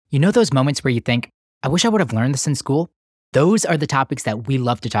You know those moments where you think, I wish I would have learned this in school? Those are the topics that we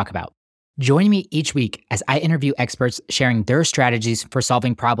love to talk about. Join me each week as I interview experts sharing their strategies for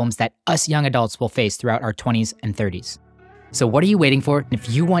solving problems that us young adults will face throughout our 20s and 30s. So what are you waiting for? If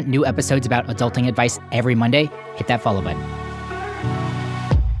you want new episodes about adulting advice every Monday, hit that follow button.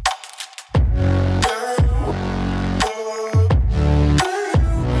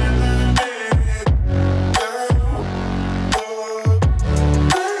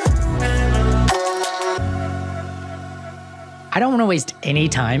 I don't want to waste any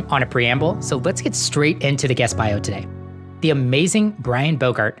time on a preamble, so let's get straight into the guest bio today. The amazing Brian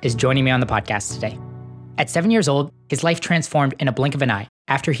Bogert is joining me on the podcast today. At 7 years old, his life transformed in a blink of an eye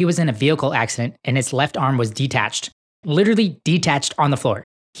after he was in a vehicle accident and his left arm was detached, literally detached on the floor.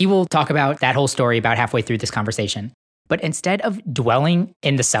 He will talk about that whole story about halfway through this conversation. But instead of dwelling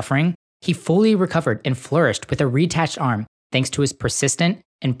in the suffering, he fully recovered and flourished with a reattached arm thanks to his persistent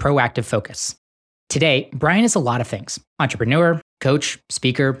and proactive focus. Today, Brian is a lot of things: entrepreneur, coach,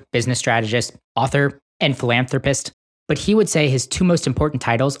 speaker, business strategist, author, and philanthropist. But he would say his two most important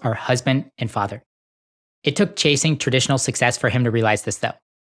titles are husband and father. It took chasing traditional success for him to realize this, though.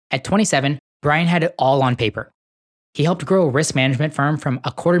 At 27, Brian had it all on paper. He helped grow a risk management firm from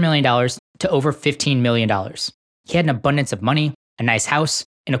 $250,000 to over $15 million. He had an abundance of money, a nice house,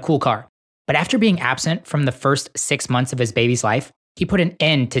 and a cool car. But after being absent from the first 6 months of his baby's life, he put an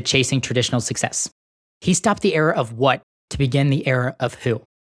end to chasing traditional success. He stopped the era of what to begin the era of who.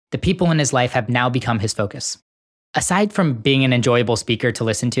 The people in his life have now become his focus. Aside from being an enjoyable speaker to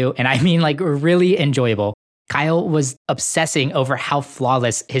listen to, and I mean like really enjoyable, Kyle was obsessing over how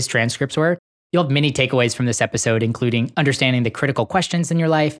flawless his transcripts were. You'll have many takeaways from this episode, including understanding the critical questions in your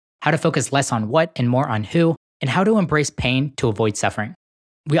life, how to focus less on what and more on who, and how to embrace pain to avoid suffering.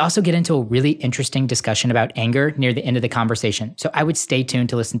 We also get into a really interesting discussion about anger near the end of the conversation, so I would stay tuned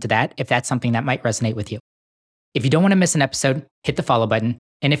to listen to that if that's something that might resonate with you. If you don't want to miss an episode, hit the follow button,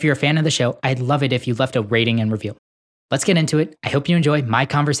 and if you're a fan of the show, I'd love it if you left a rating and review. Let's get into it. I hope you enjoy my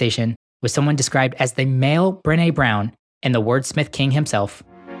conversation with someone described as the male Brené Brown and the wordsmith king himself,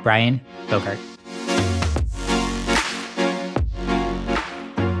 Brian Bogert.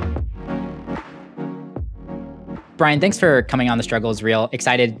 Brian, thanks for coming on The Struggle is Real.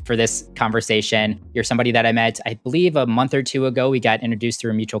 Excited for this conversation. You're somebody that I met, I believe, a month or two ago. We got introduced through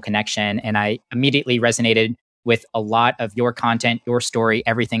a mutual connection, and I immediately resonated with a lot of your content, your story,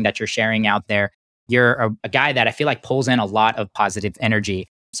 everything that you're sharing out there. You're a guy that I feel like pulls in a lot of positive energy.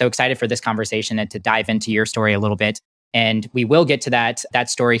 So excited for this conversation and to dive into your story a little bit. And we will get to that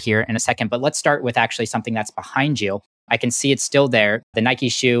story here in a second. But let's start with actually something that's behind you. I can see it's still there, the Nike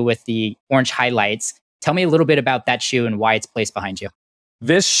shoe with the orange highlights. Tell me a little bit about that shoe and why it's placed behind you.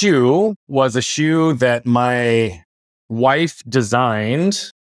 This shoe was a shoe that my wife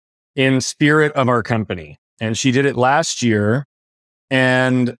designed in spirit of our company. And she did it last year.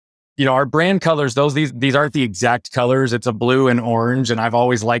 And, you know, our brand colors, these aren't the exact colors. It's a blue and orange. And I've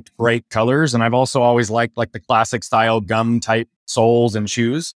always liked bright colors. And I've also always liked like the classic style gum type soles and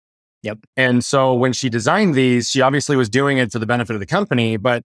shoes. Yep. And so when she designed these, she obviously was doing it for the benefit of the company,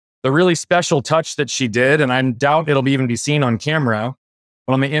 but the really special touch that she did, and I doubt it'll even be seen on camera,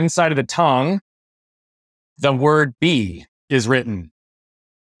 but on the inside of the tongue, the word be is written.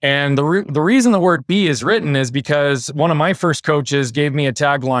 And the reason the word be is written is because one of my first coaches gave me a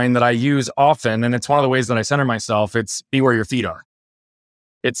tagline that I use often, and it's one of the ways that I center myself. It's be where your feet are.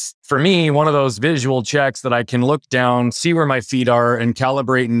 It's, for me, one of those visual checks that I can look down, see where my feet are, and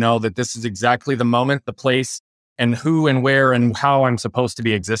calibrate and know that this is exactly the moment, the place, and who and where and how I'm supposed to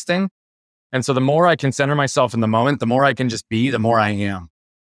be existing. And so the more I can center myself in the moment, the more I can just be, the more I am.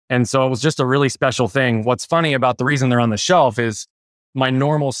 And so it was just a really special thing. What's funny about the reason they're on the shelf is my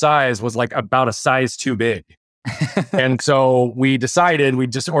normal size was like about a size too big. And so we decided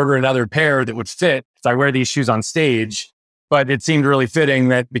we'd just order another pair that would fit, because I wear these shoes on stage. But it seemed really fitting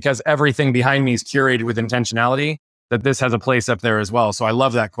that because everything behind me is curated with intentionality, that this has a place up there as well. So I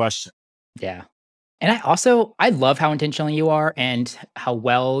love that question. Yeah. And I love how intentional you are and how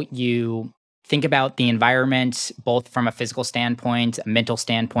well you think about the environment, both from a physical standpoint, a mental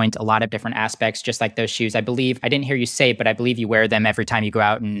standpoint, a lot of different aspects, just like those shoes. I believe, I didn't hear you say it, but I believe you wear them every time you go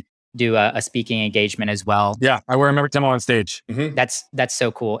out and do a speaking engagement as well. Yeah, I wear them every time I'm on stage. Mm-hmm. That's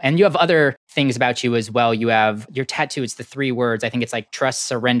so cool. And you have other things about you as well. You have your tattoo. It's the 3 words. I think it's like trust,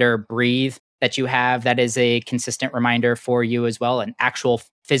 surrender, breathe that you have. That is a consistent reminder for you as well. An actual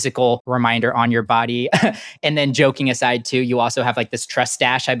physical reminder on your body. And then joking aside too, you also have like this trust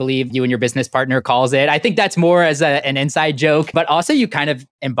stash, I believe you and your business partner calls it. I think that's more as an inside joke, but also you kind of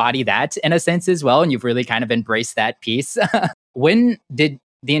embody that in a sense as well. And you've really kind of embraced that piece. When did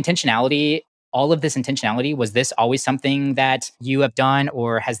The intentionality, all of this intentionality, was this always something that you have done,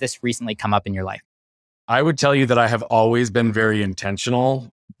 or has this recently come up in your life? I would tell you that I have always been very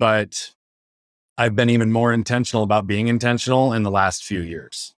intentional, but I've been even more intentional about being intentional in the last few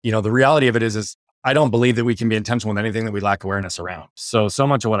years. The reality of it is I don't believe that we can be intentional with anything that we lack awareness around. So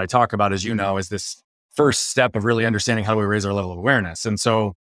much of what I talk about, as you know, is this first step of really understanding how do we raise our level of awareness. And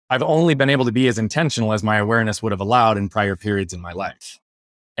so I've only been able to be as intentional as my awareness would have allowed in prior periods in my life.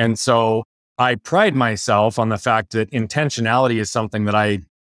 And so I pride myself on the fact that intentionality is something that I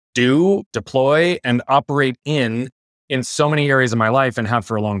do, deploy, and operate in so many areas of my life and have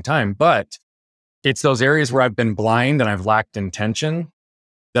for a long time. But it's those areas where I've been blind and I've lacked intention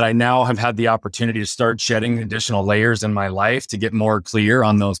that I now have had the opportunity to start shedding additional layers in my life to get more clear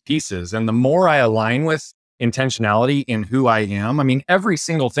on those pieces. And the more I align with intentionality in who I am, I mean, every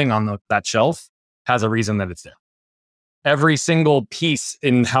single thing on that shelf has a reason that it's there. Every single piece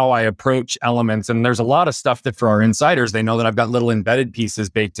in how I approach elements. And there's a lot of stuff that for our insiders, they know that I've got little embedded pieces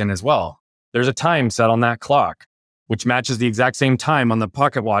baked in as well. There's a time set on that clock, which matches the exact same time on the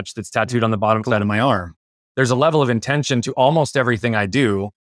pocket watch that's tattooed on the bottom side of my arm. There's a level of intention to almost everything I do.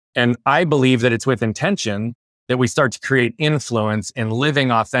 And I believe that it's with intention that we start to create influence in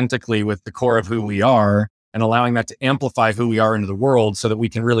living authentically with the core of who we are and allowing that to amplify who we are into the world so that we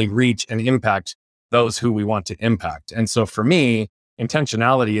can really reach and impact those who we want to impact. And so for me,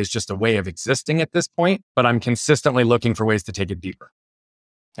 intentionality is just a way of existing at this point, but I'm consistently looking for ways to take it deeper.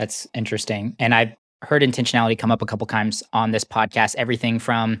 That's interesting. And I've heard intentionality come up a couple times on this podcast, everything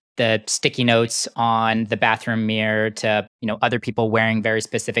from the sticky notes on the bathroom mirror to, other people wearing very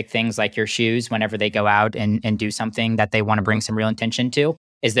specific things like your shoes whenever they go out and do something that they want to bring some real intention to.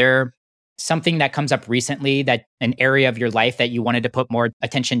 Is there something that comes up recently, that an area of your life that you wanted to put more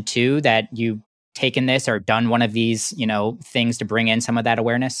attention to, that you taken this or done one of these, things to bring in some of that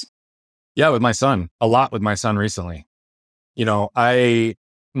awareness? Yeah, with my son, a lot with my son recently.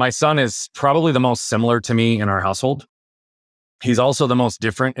 My son is probably the most similar to me in our household. He's also the most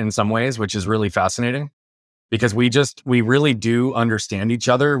different in some ways, which is really fascinating because we really do understand each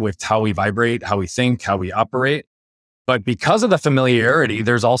other with how we vibrate, how we think, how we operate. But because of the familiarity,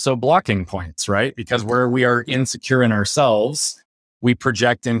 there's also blocking points, right? Because where we are insecure in ourselves, we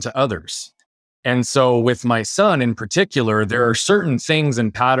project into others. And so with my son in particular, there are certain things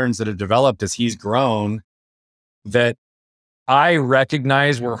and patterns that have developed as he's grown that I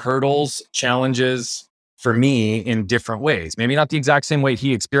recognize were hurdles, challenges for me in different ways. Maybe not the exact same way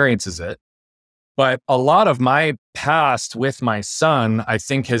he experiences it, but a lot of my past with my son, I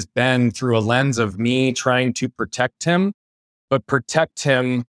think, has been through a lens of me trying to protect him, but protect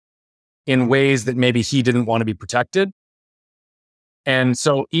him in ways that maybe he didn't want to be protected. And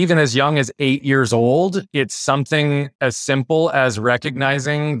so even as young as 8 years old, it's something as simple as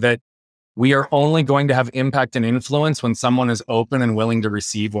recognizing that we are only going to have impact and influence when someone is open and willing to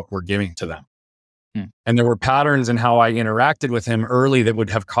receive what we're giving to them. And there were patterns in how I interacted with him early that would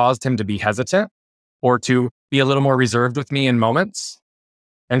have caused him to be hesitant or to be a little more reserved with me in moments.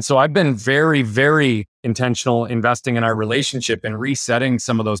 And so I've been very, very intentional investing in our relationship and resetting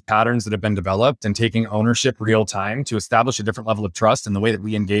some of those patterns that have been developed and taking ownership real time to establish a different level of trust in the way that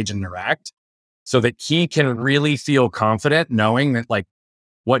we engage and interact so that he can really feel confident knowing that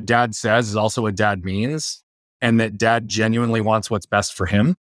what dad says is also what dad means and that dad genuinely wants what's best for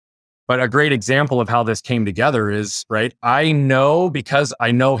him. But a great example of how this came together is, right, I know because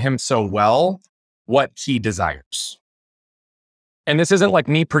I know him so well what he desires. And this isn't like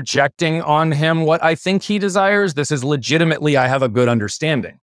me projecting on him what I think he desires. This is legitimately, I have a good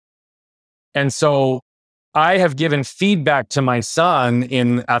understanding. And so I have given feedback to my son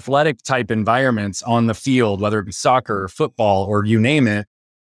in athletic type environments on the field, whether it be soccer or football or you name it,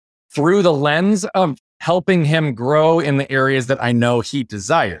 through the lens of helping him grow in the areas that I know he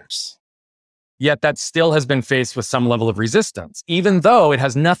desires. Yet that still has been faced with some level of resistance, even though it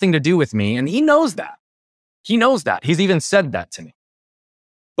has nothing to do with me. And he knows that. He knows that. He's even said that to me.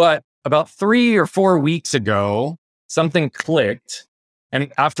 But about 3 or 4 weeks ago, something clicked.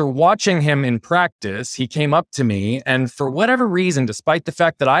 And after watching him in practice, he came up to me. And for whatever reason, despite the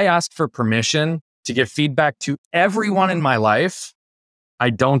fact that I asked for permission to give feedback to everyone in my life,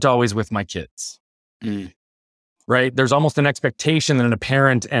 I don't always with my kids. Right? There's almost an expectation in a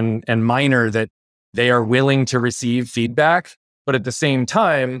parent and minor that they are willing to receive feedback. But at the same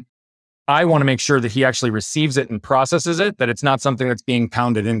time, I want to make sure that he actually receives it and processes it, that it's not something that's being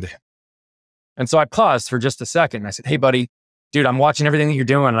pounded into him. And so I paused for just a second and I said, hey, buddy, dude, I'm watching everything that you're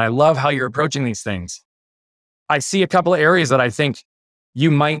doing and I love how you're approaching these things. I see a couple of areas that I think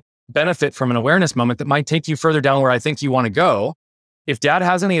you might benefit from an awareness moment that might take you further down where I think you want to go. if dad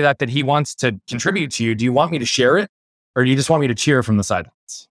has any of that he wants to contribute to you, do you want me to share it? Or do you just want me to cheer from the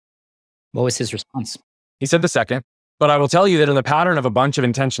sidelines? What was his response? He said the second. But I will tell you that in the pattern of a bunch of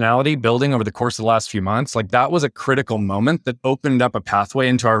intentionality building over the course of the last few months, like that was a critical moment that opened up a pathway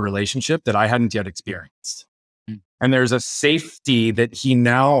into our relationship that I hadn't yet experienced. And there's a safety that he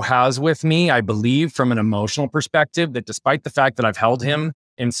now has with me, I believe, from an emotional perspective, that despite the fact that I've held him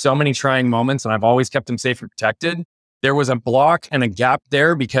in so many trying moments and I've always kept him safe and protected, there was a block and a gap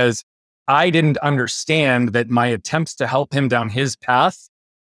there because I didn't understand that my attempts to help him down his path,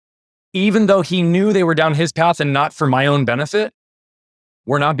 even though he knew they were down his path and not for my own benefit,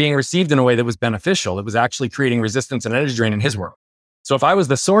 were not being received in a way that was beneficial. It was actually creating resistance and energy drain in his world. So if I was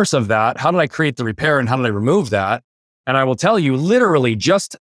the source of that, how did I create the repair and how did I remove that? And I will tell you, literally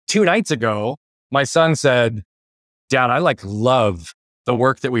just 2 nights ago, my son said, Dad, I love the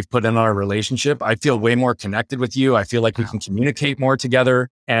work that we've put in on our relationship. I feel way more connected with you. I feel like we can communicate more together.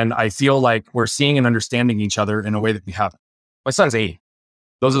 And I feel like we're seeing and understanding each other in a way that we haven't. My son's 8.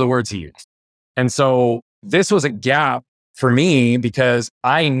 Those are the words he used. And so this was a gap for me because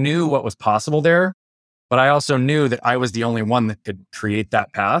I knew what was possible there, but I also knew that I was the only one that could create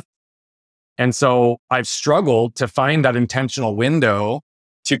that path. And so I've struggled to find that intentional window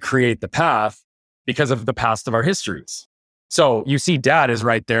to create the path because of the past of our histories. So you see dad is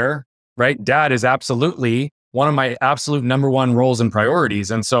right there, right? Dad is absolutely one of my absolute number one roles and priorities.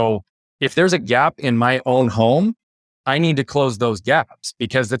 And so if there's a gap in my own home, I need to close those gaps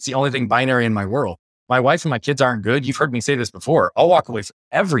because that's the only thing binary in my world. My wife and my kids aren't good. You've heard me say this before. I'll walk away from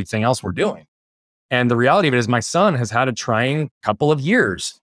everything else we're doing. And the reality of it is my son has had a trying couple of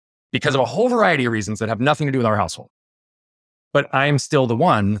years because of a whole variety of reasons that have nothing to do with our household. But I'm still the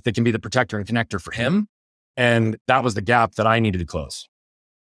one that can be the protector and connector for him. And that was the gap that I needed to close.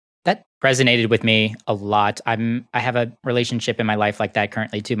 That resonated with me a lot. I have a relationship in my life like that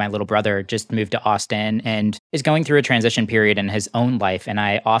currently too. My little brother just moved to Austin and is going through a transition period in his own life. And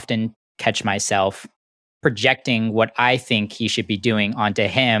I often catch myself projecting what I think he should be doing onto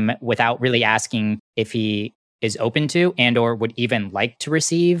him without really asking if he is open to and or would even like to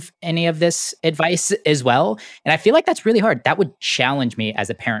receive any of this advice as well. And I feel like that's really hard. That would challenge me as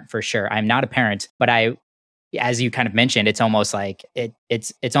a parent for sure. I'm not a parent, but as you kind of mentioned, it's almost like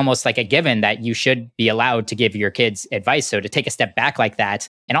it's almost like a given that you should be allowed to give your kids advice. So to take a step back like that,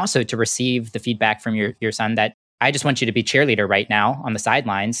 and also to receive the feedback from your son that I just want you to be cheerleader right now on the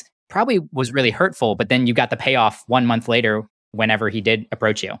sidelines, probably was really hurtful. But then you got the payoff 1 month later whenever he did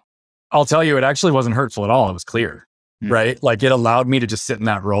approach you. I'll tell you, it actually wasn't hurtful at all. It was clear, right? Like it allowed me to just sit in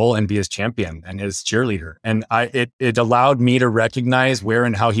that role and be his champion and his cheerleader. And it allowed me to recognize where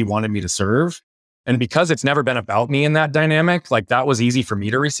and how he wanted me to serve. And because it's never been about me in that dynamic, like that was easy for me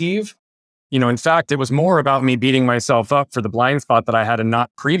to receive. In fact, it was more about me beating myself up for the blind spot that I had and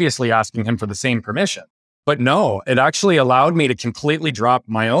not previously asking him for the same permission. But no, it actually allowed me to completely drop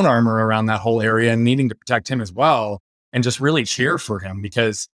my own armor around that whole area and needing to protect him as well and just really cheer for him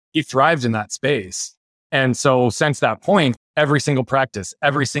because he thrived in that space. And so since that point, every single practice,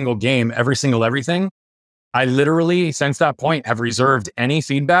 every single game, every single everything, I literally, since that point, have reserved any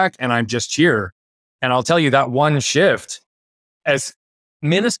feedback and I just cheer. And I'll tell you that one shift, as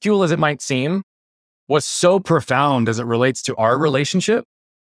minuscule as it might seem, was so profound as it relates to our relationship.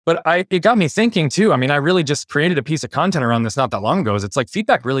 But it got me thinking too. I mean, I really just created a piece of content around this not that long ago. It's like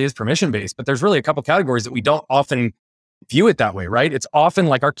feedback really is permission-based, but there's really a couple categories that we don't often view it that way, right? It's often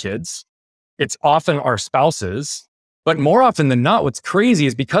like our kids. It's often our spouses. But more often than not, what's crazy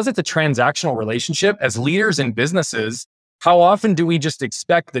is because it's a transactional relationship, as leaders in businesses, how often do we just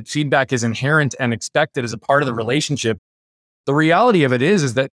expect that feedback is inherent and expected as a part of the relationship? The reality of it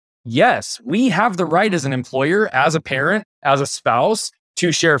is that yes, we have the right as an employer, as a parent, as a spouse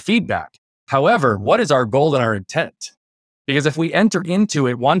to share feedback. However, what is our goal and our intent? Because if we enter into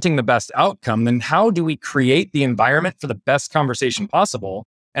it wanting the best outcome, then how do we create the environment for the best conversation possible?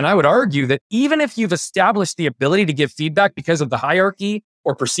 And I would argue that even if you've established the ability to give feedback because of the hierarchy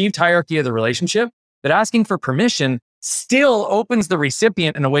or perceived hierarchy of the relationship, that asking for permission still opens the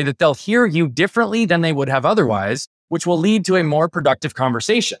recipient in a way that they'll hear you differently than they would have otherwise, which will lead to a more productive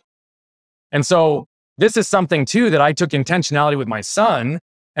conversation. And so this is something too that I took intentionality with my son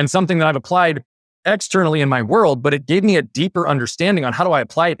and something that I've applied externally in my world, but it gave me a deeper understanding on how do I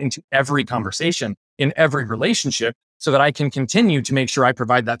apply it into every conversation in every relationship so that I can continue to make sure I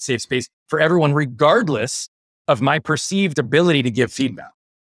provide that safe space for everyone, regardless of my perceived ability to give feedback.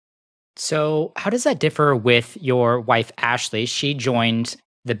 So how does that differ with your wife, Ashley? She joined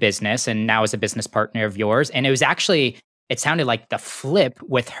the business and now is a business partner of yours. And it was actually it sounded like the flip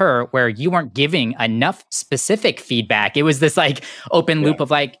with her where you weren't giving enough specific feedback. It was this like open loop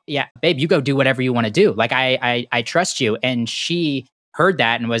of like, yeah, babe, you go do whatever you want to do. Like I trust you. And she heard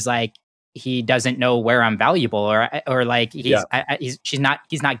that and was like, he doesn't know where I'm valuable, or like he's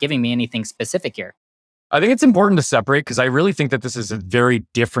not giving me anything specific here. I think it's important to separate because I really think that this is a very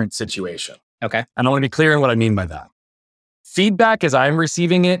different situation. Okay. And I want to be clear on what I mean by that. Feedback as I'm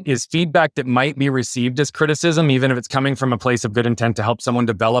receiving it is feedback that might be received as criticism, even if it's coming from a place of good intent to help someone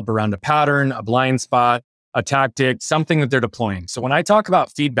develop around a pattern, a blind spot, a tactic, something that they're deploying. So when I talk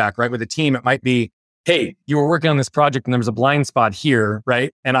about feedback, right, with a team, it might be, hey, you were working on this project and there was a blind spot here,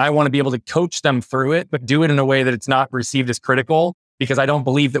 right? And I want to be able to coach them through it, but do it in a way that it's not received as critical because I don't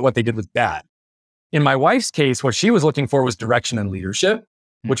believe that what they did was bad. In my wife's case, what she was looking for was direction and leadership,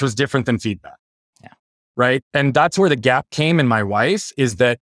 which was different than feedback. Yeah. Right. And that's where the gap came in my wife, is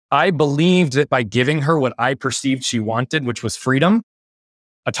that I believed that by giving her what I perceived she wanted, which was freedom,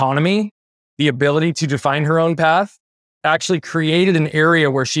 autonomy, the ability to define her own path, actually created an area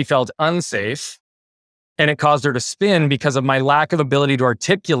where she felt unsafe. And it caused her to spin because of my lack of ability to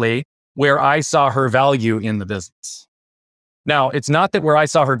articulate where I saw her value in the business. Now, it's not that where I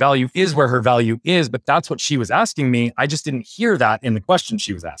saw her value is where her value is, but that's what she was asking me. I just didn't hear that in the question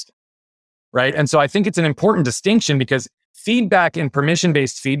she was asking, right? And so I think it's an important distinction because feedback and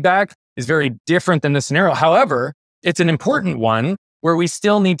permission-based feedback is very different than this scenario. However, it's an important one where we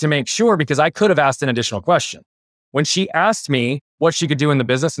still need to make sure, because I could have asked an additional question. When she asked me what she could do in the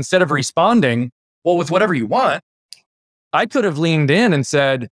business, instead of responding, well, with whatever you want, I could have leaned in and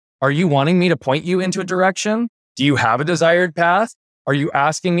said, are you wanting me to point you into a direction? Do you have a desired path? Are you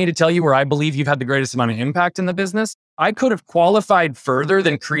asking me to tell you where I believe you've had the greatest amount of impact in the business? I could have qualified further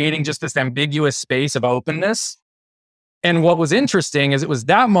than creating just this ambiguous space of openness. And what was interesting is it was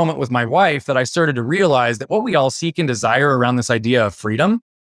that moment with my wife that I started to realize that what we all seek and desire around this idea of freedom,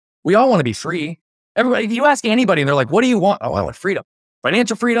 we all want to be free. Everybody, if you ask anybody and they're like, what do you want? Oh, I want freedom.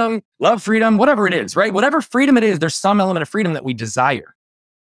 Financial freedom, love freedom, whatever it is, right? Whatever freedom it is, there's some element of freedom that we desire.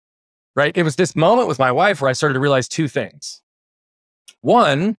 Right? It was this moment with my wife where I started to realize two things.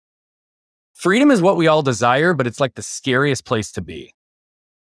 One, freedom is what we all desire, but it's like the scariest place to be.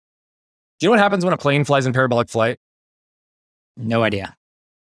 Do you know what happens when a plane flies in parabolic flight? No idea.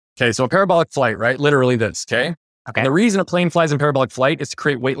 Okay, so a parabolic flight, right? Literally this, okay? Okay. And the reason a plane flies in parabolic flight is to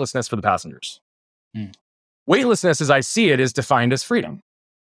create weightlessness for the passengers. Weightlessness, as I see it, is defined as freedom.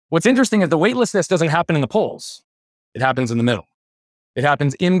 What's interesting is the weightlessness doesn't happen in the poles. It happens in the middle. It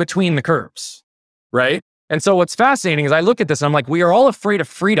happens in between the curves, right? And so what's fascinating is I look at this and I'm like, we are all afraid of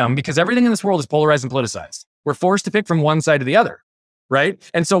freedom because everything in this world is polarized and politicized. We're forced to pick from one side to the other, right?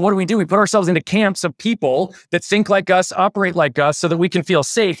 And so what do? We put ourselves into camps of people that think like us, operate like us so that we can feel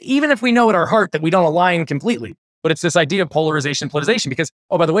safe, even if we know at our heart that we don't align completely. But it's this idea of polarization, politicization, because,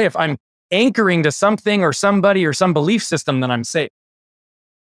 oh, by the way, if I'm anchoring to something or somebody or some belief system, then I'm safe.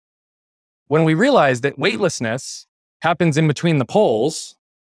 When we realize that weightlessness happens in between the poles,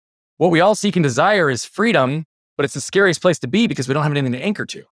 what we all seek and desire is freedom, but it's the scariest place to be because we don't have anything to anchor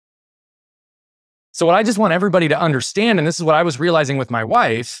to. So what I just want everybody to understand, and this is what I was realizing with my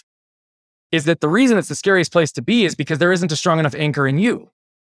wife, is that the reason it's the scariest place to be is because there isn't a strong enough anchor in you.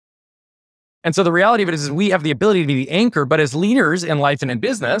 And so the reality of it is we have the ability to be the anchor, but as leaders in life and in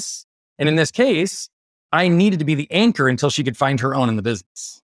business, and in this case, I needed to be the anchor until she could find her own in the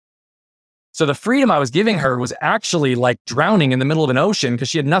business. So the freedom I was giving her was actually like drowning in the middle of an ocean because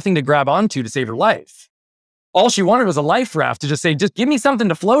she had nothing to grab onto to save her life. All she wanted was a life raft to just say, just give me something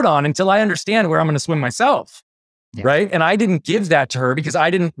to float on until I understand where I'm going to swim myself. Yeah. Right? And I didn't give that to her because I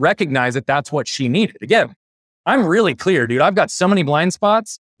didn't recognize that that's what she needed. Again, I'm really clear, dude. I've got so many blind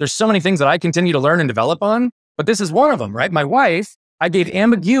spots. There's so many things that I continue to learn and develop on, but this is one of them, right? My wife, I gave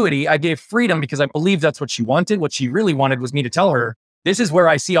ambiguity. I gave freedom because I believed that's what she wanted. What she really wanted was me to tell her, this is where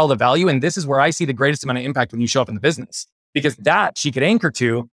I see all the value, and this is where I see the greatest amount of impact when you show up in the business. Because that she could anchor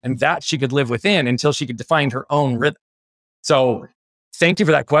to, and that she could live within until she could define her own rhythm. So thank you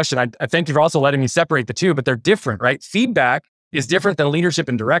for that question. I thank you for also letting me separate the two, but they're different, right? Feedback is different than leadership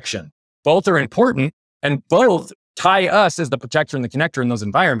and direction. Both are important, and both tie us as the protector and the connector in those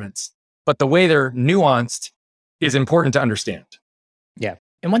environments. But the way they're nuanced is important to understand. Yeah.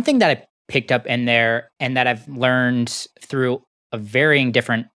 And one thing that I picked up in there and that I've learned through a varying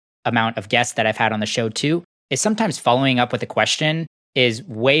different amount of guests that I've had on the show too, is sometimes following up with a question is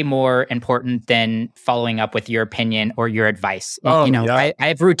way more important than following up with your opinion or your advice. Yeah.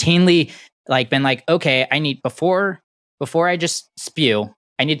 I've routinely been like, okay, I need before I just spew,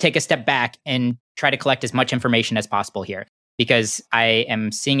 I need to take a step back and try to collect as much information as possible here because I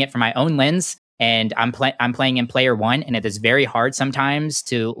am seeing it from my own lens and I'm playing in player one, and it is very hard sometimes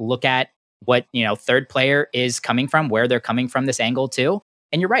to look at what, third player is coming from, where they're coming from this angle too.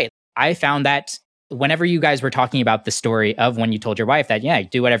 And you're right. I found that whenever you guys were talking about the story of when you told your wife that, yeah,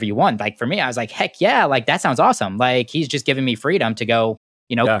 do whatever you want. Like for me, I was like, heck yeah, like that sounds awesome. Like he's just giving me freedom to go,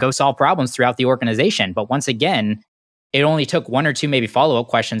 Yeah. go solve problems throughout the organization. But once again, it only took one or two maybe follow-up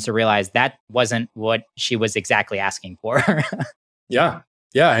questions to realize that wasn't what she was exactly asking for. Yeah.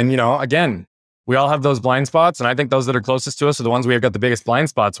 Yeah. And, again, we all have those blind spots. And I think those that are closest to us are the ones we have got the biggest blind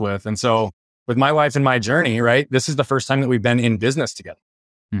spots with. And so with my wife and my journey, right, this is the first time that we've been in business together.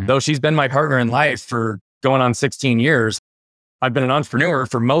 Mhm. Though she's been my partner in life for going on 16 years, I've been an entrepreneur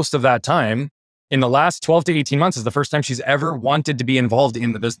for most of that time. In the last 12 to 18 months is the first time she's ever wanted to be involved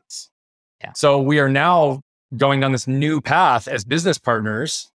in the business. Yeah. So we are now going down this new path as business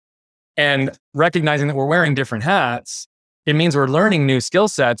partners and recognizing that we're wearing different hats. It means we're learning new skill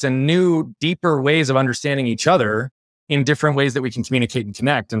sets and new, deeper ways of understanding each other in different ways that we can communicate and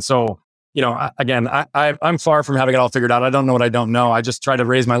connect. And so, I'm far from having it all figured out. I don't know what I don't know. I just try to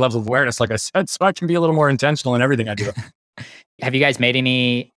raise my level of awareness, like I said, so I can be a little more intentional in everything I do. Have you guys made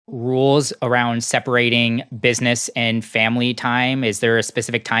any rules around separating business and family time? Is there a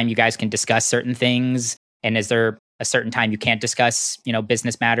specific time you guys can discuss certain things? And is there a certain time you can't discuss,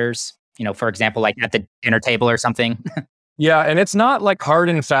 business matters? For example, like at the dinner table or something? Yeah. And it's not like hard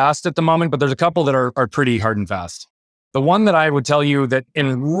and fast at the moment, but there's a couple that are pretty hard and fast. The one that I would tell you that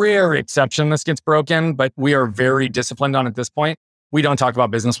in rare exception, this gets broken, but we are very disciplined on at this point. We don't talk about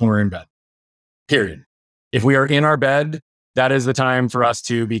business when we're in bed, period. If we are in our bed, that is the time for us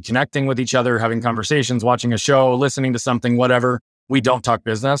to be connecting with each other, having conversations, watching a show, listening to something, whatever. We don't talk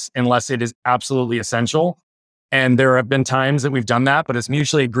business unless it is absolutely essential. And there have been times that we've done that, but it's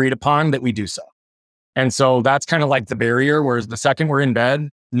mutually agreed upon that we do so. And so that's kind of like the barrier, whereas the second we're in bed,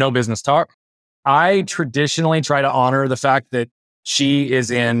 no business talk. I traditionally try to honor the fact that she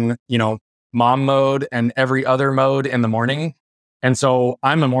is in, mom mode and every other mode in the morning. And so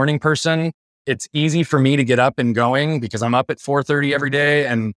I'm a morning person. It's easy for me to get up and going because I'm up at 4:30 every day.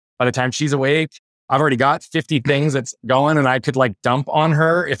 And by the time she's awake, I've already got 50 things that's going and I could dump on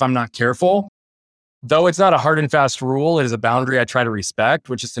her if I'm not careful. Though it's not a hard and fast rule, it is a boundary I try to respect,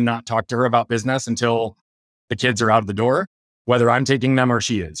 which is to not talk to her about business until the kids are out of the door, whether I'm taking them or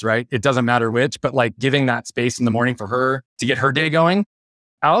she is, right? It doesn't matter which, but giving that space in the morning for her to get her day going.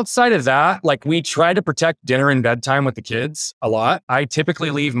 Outside of that, we try to protect dinner and bedtime with the kids a lot. I typically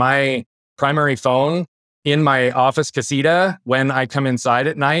leave my primary phone in my office casita when I come inside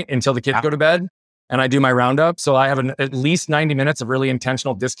at night until the kids go to bed and I do my roundup. So I have at least 90 minutes of really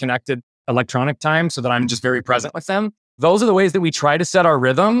intentional disconnected electronic time so that I'm just very present with them. Those are the ways that we try to set our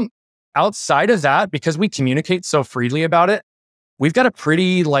rhythm. Outside of that, because we communicate so freely about it, we've got a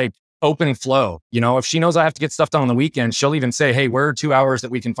pretty open flow. If she knows I have to get stuff done on the weekend, she'll even say, hey, where are 2 hours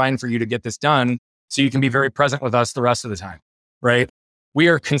that we can find for you to get this done so you can be very present with us the rest of the time, right? We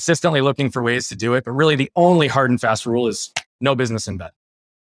are consistently looking for ways to do it, but really the only hard and fast rule is no business in bed.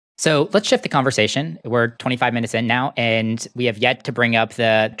 So let's shift the conversation. We're 25 minutes in now, and we have yet to bring up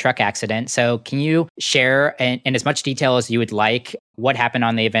the truck accident. So can you share in as much detail as you would like what happened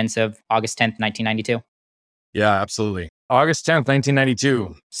on the events of August 10th, 1992? Yeah, absolutely. August 10th,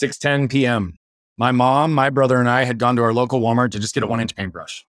 1992, 6:10 p.m. My mom, my brother, and I had gone to our local Walmart to just get a 1-inch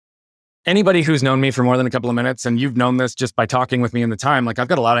paintbrush. Anybody who's known me for more than a couple of minutes, and you've known this just by talking with me in the time, I've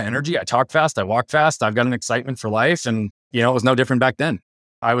got a lot of energy. I talk fast, I walk fast. I've got an excitement for life. And, it was no different back then.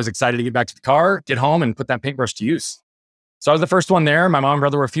 I was excited to get back to the car, get home, and put that paintbrush to use. So I was the first one there. My mom and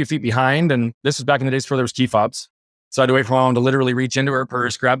brother were a few feet behind, and this was back in the days before there was key fobs. So I had to wait for my mom to literally reach into her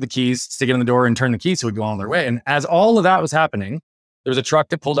purse, grab the keys, stick it in the door, and turn the key so we'd go on their way. And as all of that was happening, there was a truck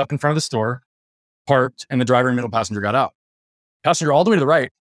that pulled up in front of the store, parked, and the driver and middle passenger got out. Passenger all the way to the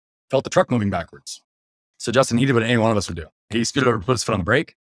right felt the truck moving backwards. So Justin, he did what any one of us would do. He scooted over, put his foot on the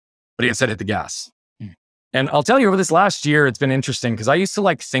brake, but he instead hit the gas. And I'll tell you, over this last year, it's been interesting because I used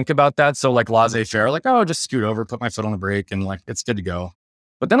to think about that. So laissez-faire, just scoot over, put my foot on the brake and it's good to go.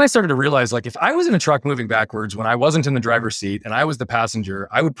 But then I started to realize if I was in a truck moving backwards when I wasn't in the driver's seat and I was the passenger,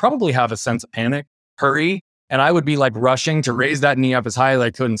 I would probably have a sense of panic, hurry, and I would be rushing to raise that knee up as high as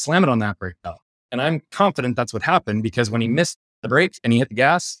I could and slam it on that brake pedal. And I'm confident that's what happened because when he missed the brake and he hit the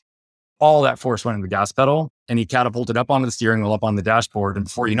gas, all that force went into the gas pedal and he catapulted up onto the steering wheel, up on the dashboard. And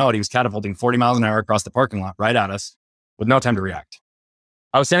before you know it, he was catapulting 40 miles an hour across the parking lot right at us with no time to react.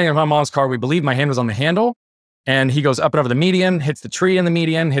 I was standing in my mom's car. We believe my hand was on the handle and he goes up and over the median, hits the tree in the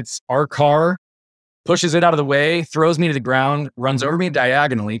median, hits our car, pushes it out of the way, throws me to the ground, runs over me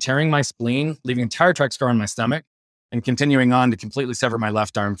diagonally, tearing my spleen, leaving an entire track scar on my stomach and continuing on to completely sever my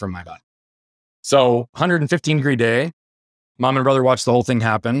left arm from my body. So 115-degree day, mom and brother watch the whole thing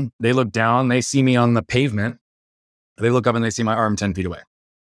happen. They look down, they see me on the pavement. They look up and they see my arm 10 feet away.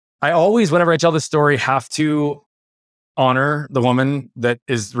 I always, whenever I tell this story, have to honor the woman that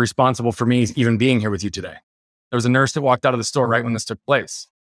is responsible for me even being here with you today. There was a nurse that walked out of the store right when this took place.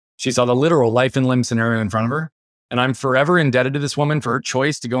 She saw the literal life and limb scenario in front of her. And I'm forever indebted to this woman for her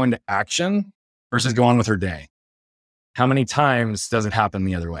choice to go into action versus go on with her day. How many times does it happen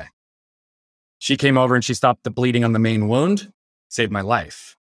the other way? She came over and she stopped the bleeding on the main wound, saved my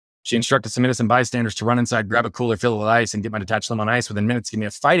life. She instructed some innocent bystanders to run inside, grab a cooler, fill it with ice, and get my detached limb on ice within minutes, give me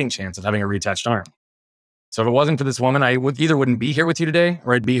a fighting chance of having a reattached arm. So if it wasn't for this woman, I would either wouldn't be here with you today,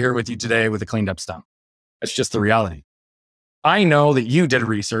 or I'd be here with you today with a cleaned up stump. That's just the reality. I know that you did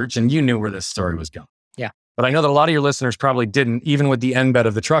research and you knew where this story was going. Yeah. But I know that a lot of your listeners probably didn't, even with the end bed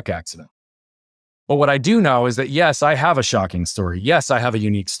of the truck accident. But what I do know is that, yes, I have a shocking story. Yes, I have a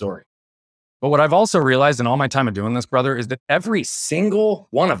unique story. But what I've also realized in all my time of doing this, brother, is that every single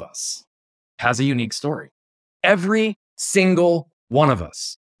one of us has a unique story. Every single one of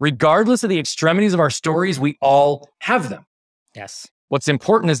us. Regardless of the extremities of our stories, we all have them. Yes. What's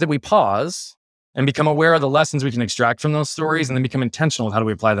important is that we pause and become aware of the lessons we can extract from those stories and then become intentional with how do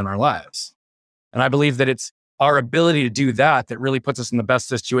we apply them in our lives. And I believe that it's our ability to do that that really puts us in the best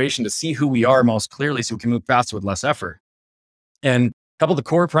situation to see who we are most clearly so we can move faster with less effort. And a couple of the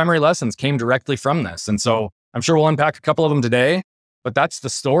core primary lessons came directly from this. And so I'm sure we'll unpack a couple of them today, but that's the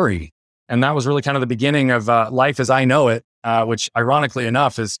story. And that was really kind of the beginning of life as I know it, which ironically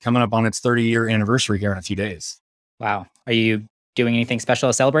enough is coming up on its 30-year anniversary here in a few days. Wow. Are you doing anything special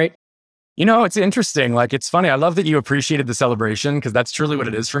to celebrate? You know, it's interesting. Like, it's funny. I love that you appreciated the celebration because that's truly what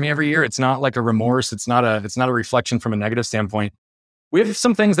it is for me every year. It's not like a remorse. It's not a reflection from a negative standpoint. We have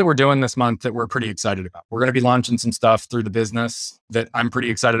some things that we're doing this month that we're pretty excited about. We're going to be launching some stuff through the business that I'm pretty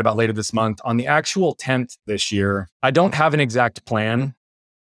excited about later this month. On the actual 10th this year, I don't have an exact plan,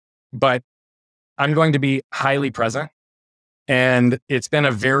 but I'm going to be highly present. And it's been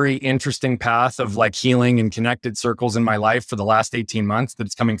a very interesting path of like healing and connected circles in my life for the last 18 months that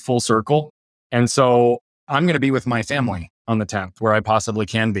it's coming full circle. And so I'm going to be with my family on the 10th where I possibly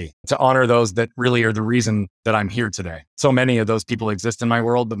can be to honor those that really are the reason that I'm here today. So many of those people exist in my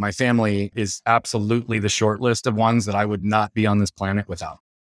world, but my family is absolutely the short list of ones that I would not be on this planet without.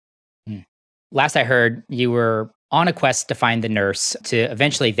 Last I heard, you were on a quest to find the nurse to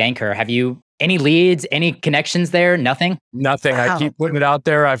eventually thank her. Have you any leads, any connections there? Nothing? Nothing. Wow. I keep putting it out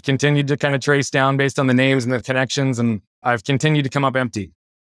there. I've continued to kind of trace down based on the names and the connections, and I've continued to come up empty.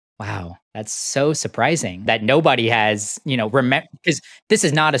 Wow. That's so surprising that nobody has, because this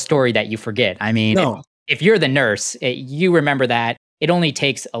is not a story that you forget. I mean, No. if you're the nurse, you remember that. It only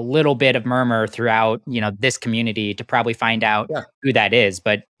takes a little bit of murmur throughout, this community to probably find out who that is.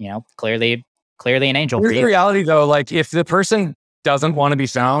 But, clearly an angel for Here's the you. reality though, like if the person doesn't want to be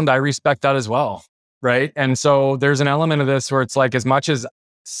found, I respect that as well. Right. And so there's an element of this where it's like, as much as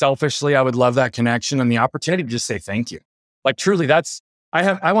selfishly, I would love that connection and the opportunity to just say thank you. Like truly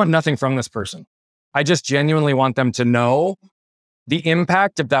I want nothing from this person. I just genuinely want them to know the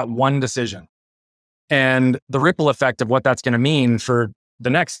impact of that one decision and the ripple effect of what that's going to mean for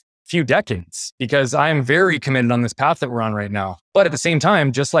the next few decades, because I am very committed on this path that we're on right now. But at the same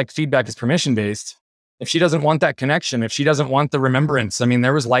time, just like feedback is permission-based, if she doesn't want that connection, if she doesn't want the remembrance, I mean,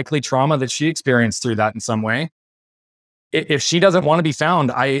 there was likely trauma that she experienced through that in some way. If she doesn't want to be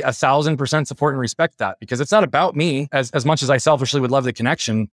found, I 1,000% support and respect that, because it's not about me as much as I selfishly would love the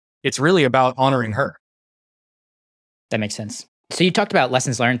connection. It's really about honoring her. That makes sense. So you talked about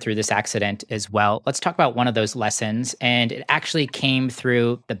lessons learned through this accident as well. Let's talk about one of those lessons. And it actually came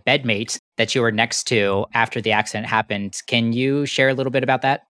through the bedmate that you were next to after the accident happened. Can you share a little bit about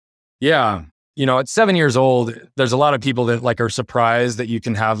that? Yeah. At 7 years old, there's a lot of people that like are surprised that you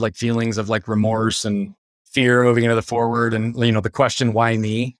can have like feelings of like remorse and fear moving into the forward. And, the question, why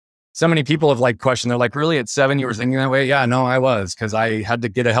me? So many people have like questioned, they're like, really at 7, you were thinking that way? Yeah, no, I was, because I had to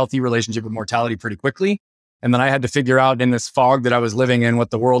get a healthy relationship with mortality pretty quickly. And then I had to figure out in this fog that I was living in what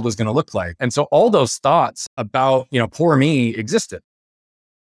the world was going to look like. And so all those thoughts about, poor me existed.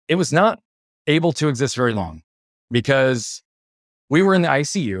 It was not able to exist very long because we were in the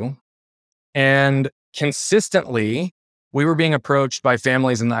ICU and consistently we were being approached by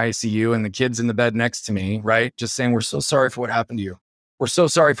families in the ICU and the kids in the bed next to me, right? Just saying, we're so sorry for what happened to you. We're so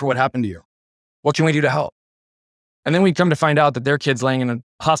sorry for what happened to you. What can we do to help? And then we come to find out that their kid's laying in a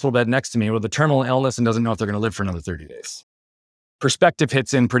hospital bed next to me with a terminal illness and doesn't know if they're going to live for another 30 days. Perspective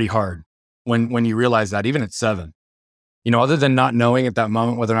hits in pretty hard when you realize that, even at 7. Other than not knowing at that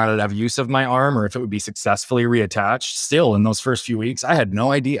moment whether or not I'd have use of my arm or if it would be successfully reattached, still in those first few weeks, I had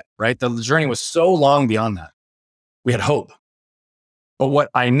no idea, right? The journey was so long beyond that. We had hope. But what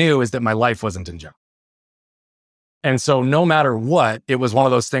I knew is that my life wasn't in jeopardy. And so no matter what, it was one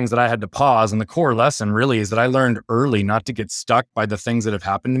of those things that I had to pause. And the core lesson really is that I learned early not to get stuck by the things that have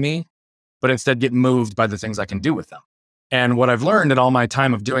happened to me, but instead get moved by the things I can do with them. And what I've learned in all my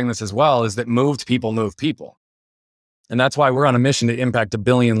time of doing this as well is that moved people move people. And that's why we're on a mission to impact 1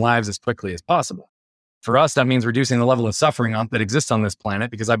 billion lives as quickly as possible. For us, that means reducing the level of suffering that exists on this planet,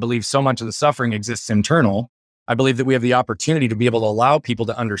 because I believe so much of the suffering exists internal. I believe that we have the opportunity to be able to allow people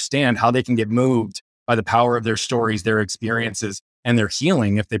to understand how they can get moved by the power of their stories, their experiences, and their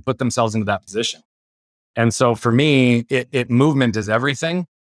healing if they put themselves into that position. And so for me, movement is everything.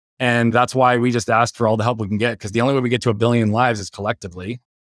 And that's why we just asked for all the help we can get, because the only way we get to 1 billion lives is collectively.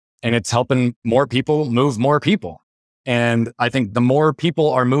 And it's helping more people move more people. And I think the more people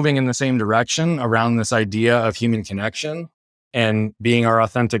are moving in the same direction around this idea of human connection and being our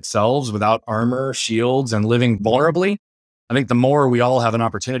authentic selves without armor, shields, and living vulnerably, I think the more we all have an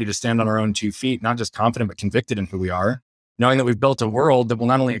opportunity to stand on our own 2 feet, not just confident, but convicted in who we are, knowing that we've built a world that will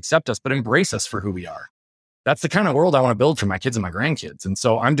not only accept us, but embrace us for who we are. That's the kind of world I want to build for my kids and my grandkids. And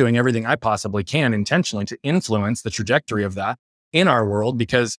so I'm doing everything I possibly can intentionally to influence the trajectory of that in our world,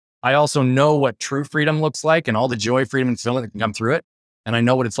 because I also know what true freedom looks like and all the joy, freedom, and fulfillment that can come through it. And I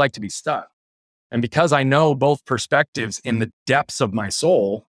know what it's like to be stuck. And because I know both perspectives in the depths of my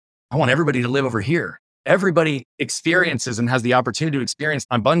soul, I want everybody to live over here. Everybody experiences and has the opportunity to experience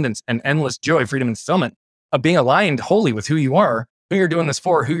abundance and endless joy, freedom, and fulfillment of being aligned wholly with who you are, who you're doing this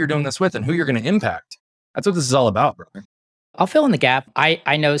for, who you're doing this with, and who you're going to impact. That's what this is all about, brother. I'll fill in the gap.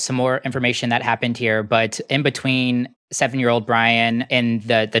 I know some more information that happened here, but in between 7-year-old Brian and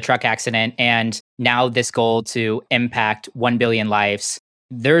the truck accident and now this goal to impact 1 billion lives,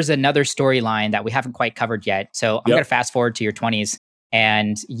 there's another storyline that we haven't quite covered yet. So I'm going to fast forward to your 20s.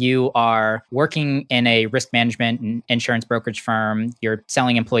 And you are working in a risk management and insurance brokerage firm. You're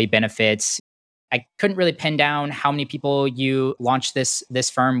selling employee benefits. I couldn't really pin down how many people you launched this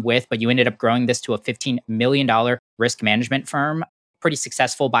firm with, but you ended up growing this to a $15 million risk management firm. Pretty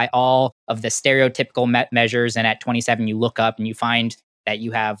successful by all of the stereotypical measures. And at 27, you look up and you find that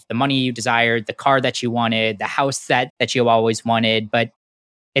you have the money you desired, the car that you wanted, the house that you always wanted, but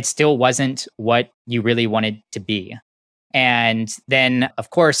it still wasn't what you really wanted to be. And then,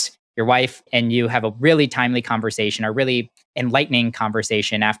 of course, your wife and you have a really timely conversation, a really enlightening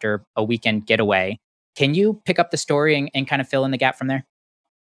conversation after a weekend getaway. Can you pick up the story and kind of fill in the gap from there?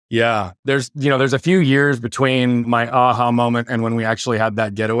 Yeah, there's a few years between my aha moment and when we actually had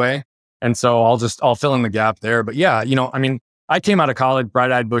that getaway. And so I'll fill in the gap there. But yeah, I came out of college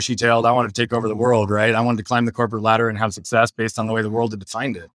bright-eyed, bushy-tailed. I wanted to take over the world, right? I wanted to climb the corporate ladder and have success based on the way the world had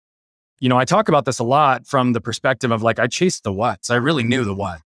defined it. I talk about this a lot from the perspective of I chased the what. So I really knew the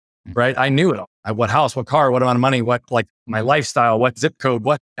what, right? I knew it all. What house, what car, what amount of money, what my lifestyle, what zip code,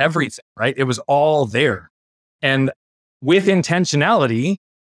 what everything, right? It was all there. And with intentionality,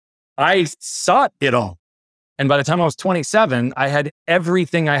 I sought it all. And by the time I was 27, I had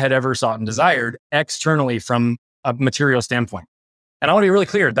everything I had ever sought and desired externally from a material standpoint. And I want to be really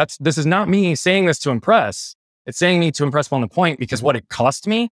clear. This is not me saying this to impress. It's saying me to impress upon the point, because what it cost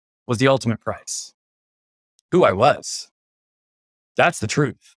me was the ultimate price. Who I was. That's the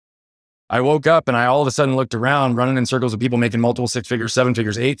truth. I woke up and I all of a sudden looked around, running in circles with people making multiple 6 figures, 7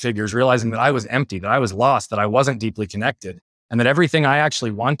 figures, 8 figures, realizing that I was empty, that I was lost, that I wasn't deeply connected, and that everything I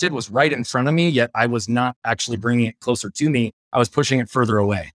actually wanted was right in front of me, yet I was not actually bringing it closer to me. I was pushing it further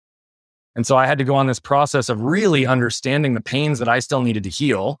away. And so I had to go on this process of really understanding the pains that I still needed to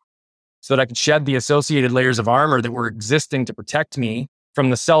heal so that I could shed the associated layers of armor that were existing to protect me from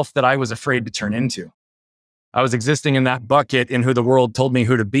the self that I was afraid to turn into. I was existing in that bucket in who the world told me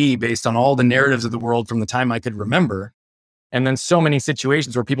who to be based on all the narratives of the world from the time I could remember. And then so many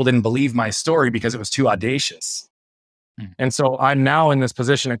situations where people didn't believe my story because it was too audacious. And so I'm now in this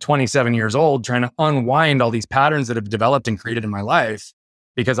position at 27 years old, trying to unwind all these patterns that have developed and created in my life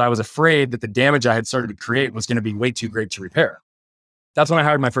because I was afraid that the damage I had started to create was going to be way too great to repair. That's when I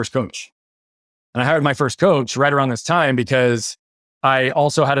hired my first coach. And I hired my first coach right around this time because I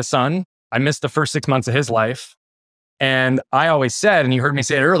also had a son. I missed the first 6 months of his life. And I always said, and you heard me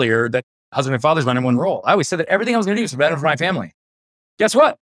say it earlier, that husband and father is my number one role. I always said that everything I was going to do was better for my family. Guess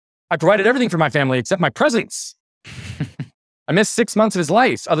what? I provided everything for my family except my presence. I missed 6 months of his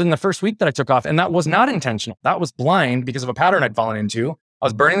life other than the first week that I took off. And that was not intentional. That was blind because of a pattern I'd fallen into. I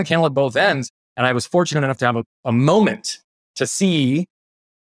was burning the candle at both ends. And I was fortunate enough to have a moment to see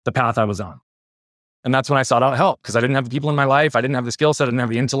the path I was on. And that's when I sought out help because I didn't have the people in my life. I didn't have the skill set. I didn't have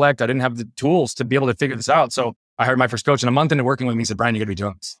the intellect. I didn't have the tools to be able to figure this out. So I hired my first coach, and a month into working with me, he said, Brian, you got to be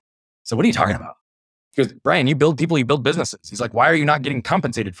doing this. So what are you talking about? He goes, Brian, you build people, you build businesses. He's like, why are you not getting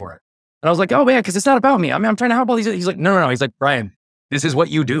compensated for it? And I was like, oh man, because it's not about me. I mean, I'm trying to help all these. He's like, no. He's like, Brian, this is what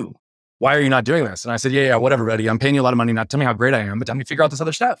you do. Why are you not doing this? And I said, yeah, whatever, buddy. I'm paying you a lot of money. Not tell me how great I am, but tell me figure out this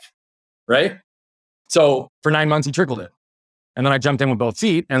other stuff. Right? So for 9 months, he trickled it. And then I jumped in with both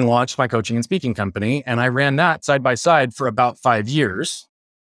feet and launched my coaching and speaking company. And I ran that side by side for about 5 years.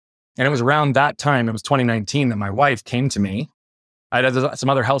 And it was around that time, it was 2019, that my wife came to me. I had some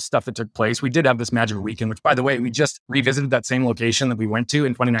other health stuff that took place. We did have this magical weekend, which, by the way, we just revisited that same location that we went to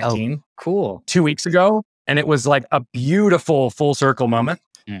in 2019. Oh, cool. 2 weeks ago. And it was like a beautiful full circle moment.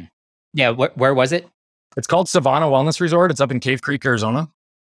 Mm. Yeah. Where was it? It's called Savannah Wellness Resort. It's up in Cave Creek, Arizona.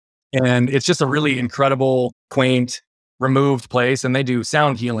 And it's just a really incredible, quaint, removed place. And they do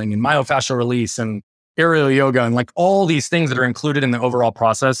sound healing and myofascial release and aerial yoga and like all these things that are included in the overall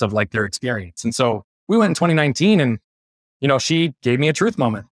process of like their experience. And so we went in 2019 and, she gave me a truth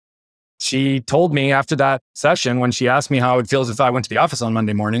moment. She told me after that session, when she asked me how it feels if I went to the office on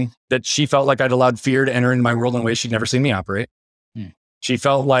Monday morning, that she felt like I'd allowed fear to enter into my world in ways she'd never seen me operate. She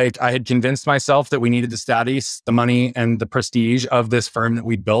felt like I had convinced myself that we needed the status, the money, and the prestige of this firm that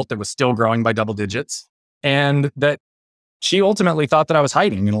we'd built that was still growing by double digits. And that she ultimately thought that I was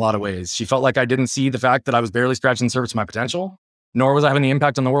hiding in a lot of ways. She felt like I didn't see the fact that I was barely scratching the surface of my potential, nor was I having the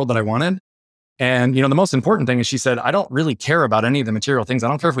impact on the world that I wanted. And, the most important thing is she said, I don't really care about any of the material things. I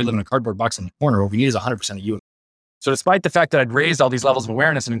don't care if we live in a cardboard box in the corner. What we need is 100% of you. So despite the fact that I'd raised all these levels of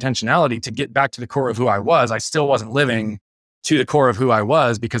awareness and intentionality to get back to the core of who I was, I still wasn't living to the core of who I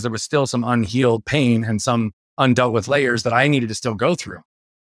was because there was still some unhealed pain and some undealt with layers that I needed to still go through.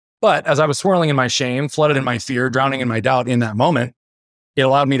 But as I was swirling in my shame, flooded in my fear, drowning in my doubt in that moment, it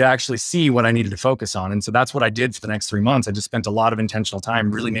allowed me to actually see what I needed to focus on. And so that's what I did for the next 3 months. I just spent a lot of intentional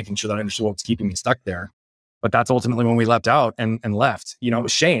time really making sure that I understood what was keeping me stuck there. But that's ultimately when we leapt out and left. It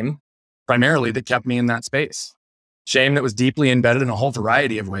was shame primarily that kept me in that space. Shame that was deeply embedded in a whole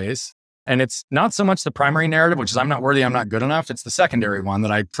variety of ways. And it's not so much the primary narrative, which is I'm not worthy, I'm not good enough. It's the secondary one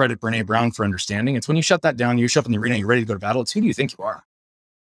that I credit Brene Brown for understanding. It's when you shut that down, you show up in the arena, you're ready to go to battle. It's who do you think you are?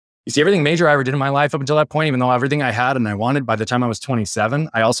 You see, everything major I ever did in my life up until that point, even though everything I had and I wanted by the time I was 27,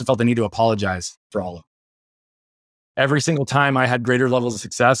 I also felt the need to apologize for all of it. Every single time I had greater levels of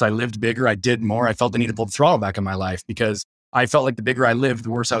success, I lived bigger, I did more. I felt the need to pull the throttle back in my life because I felt like the bigger I lived, the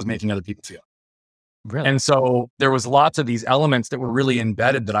worse I was making other people feel. Really? And so there was lots of these elements that were really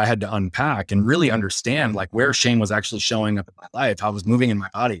embedded that I had to unpack and really understand like where shame was actually showing up in my life, how it was moving in my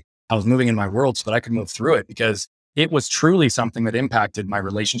body, how it was moving in my world so that I could move through it because it was truly something that impacted my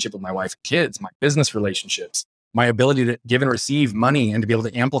relationship with my wife and kids, my business relationships, my ability to give and receive money and to be able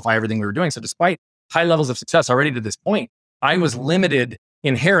to amplify everything we were doing. So despite high levels of success already to this point, I was limited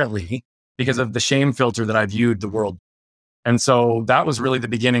inherently because of the shame filter that I viewed the world. And so that was really the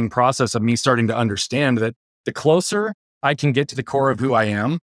beginning process of me starting to understand that the closer I can get to the core of who I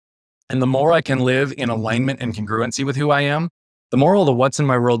am, and the more I can live in alignment and congruency with who I am, the more all the what's in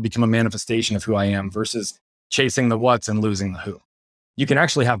my world become a manifestation of who I am versus chasing the what's and losing the who. You can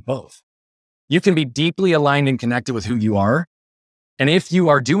actually have both. You can be deeply aligned and connected with who you are. And if you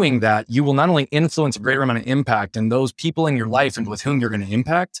are doing that, you will not only influence a greater amount of impact in those people in your life and with whom you're going to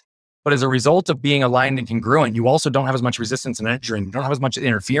impact, but as a result of being aligned and congruent, you also don't have as much resistance and energy, and you don't have as much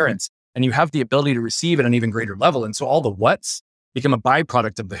interference, and you have the ability to receive at an even greater level. And so all the what's become a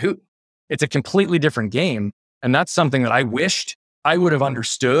byproduct of the who. It's a completely different game. And that's something that I wished I would have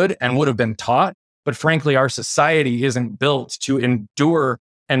understood and would have been taught. But frankly, our society isn't built to endure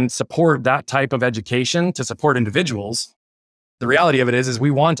and support that type of education to support individuals. The reality of it is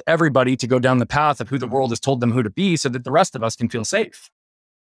we want everybody to go down the path of who the world has told them who to be so that the rest of us can feel safe.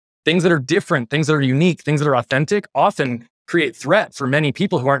 Things that are different, things that are unique, things that are authentic often create threat for many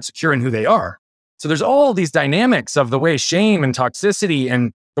people who aren't secure in who they are. So there's all these dynamics of the way shame and toxicity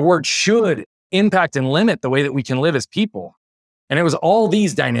and the word should impact and limit the way that we can live as people. And it was all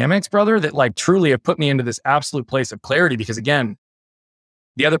these dynamics, brother, that like truly have put me into this absolute place of clarity. Because again,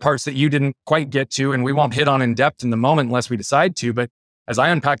 the other parts that you didn't quite get to, and we won't hit on in depth in the moment unless we decide to, but as I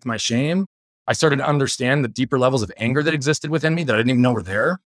unpacked my shame, I started to understand the deeper levels of anger that existed within me that I didn't even know were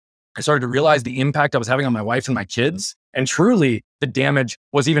there. I started to realize the impact I was having on my wife and my kids. And truly, the damage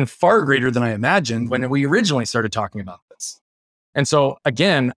was even far greater than I imagined when we originally started talking about this. And so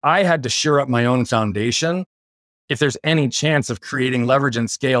again, I had to shore up my own foundation if there's any chance of creating leverage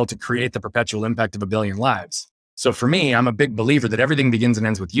and scale to create the perpetual impact of a billion lives. So for me, I'm a big believer that everything begins and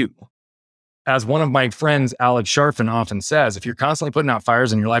ends with you. As one of my friends, Alex Sharfin, often says, if you're constantly putting out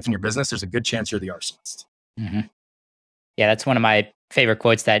fires in your life and your business, there's a good chance you're the arsonist. Mm-hmm. Yeah, that's one of my favorite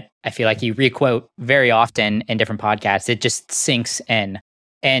quotes that I feel like you requote very often in different podcasts. It just sinks in.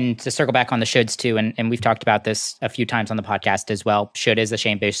 And to circle back on the shoulds too, and we've talked about this a few times on the podcast as well. Should is a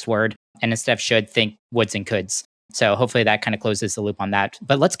shame-based word. And instead of should, think woulds and coulds. So hopefully that kind of closes the loop on that.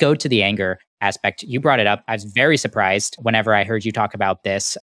 But let's go to the anger aspect. You brought it up. I was very surprised whenever I heard you talk about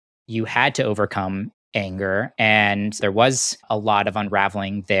this. You had to overcome anger, and there was a lot of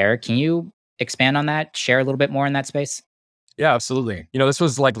unraveling there. Can you expand on that? Share a little bit more in that space? Yeah, absolutely. This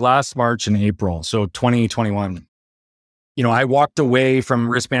was like last March and April, so 2021. I walked away from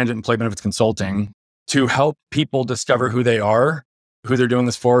risk management and employee benefits consulting to help people discover who they are, who they're doing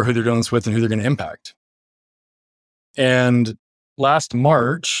this for, who they're doing this with, and who they're going to impact. And last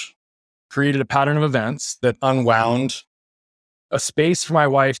March, created a pattern of events that unwound a space for my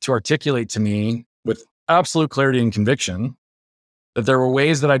wife to articulate to me with absolute clarity and conviction that there were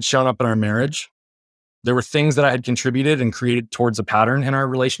ways that I'd shown up in our marriage. There were things that I had contributed and created towards a pattern in our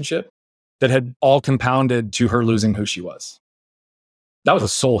relationship that had all compounded to her losing who she was. That was a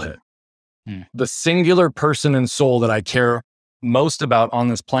soul hit. The singular person and soul that I care most about on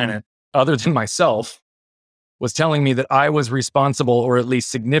this planet, other than myself, was telling me that I was responsible or at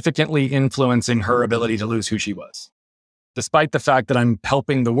least significantly influencing her ability to lose who she was, despite the fact that I'm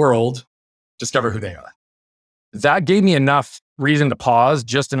helping the world discover who they are. That gave me enough reason to pause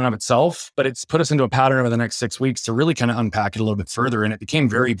just in and of itself, but it's put us into a pattern over the next 6 weeks to really kind of unpack it a little bit further. And it became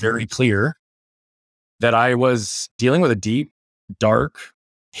very, very clear that I was dealing with a deep, dark,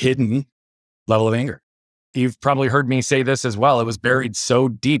 hidden level of anger. You've probably heard me say this as well. It was buried so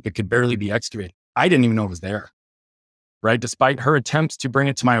deep, it could barely be excavated. I didn't even know it was there, right? Despite her attempts to bring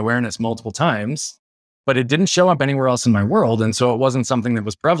it to my awareness multiple times, but it didn't show up anywhere else in my world. And so it wasn't something that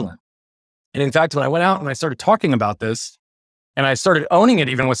was prevalent. And in fact, when I went out and I started talking about this, and I started owning it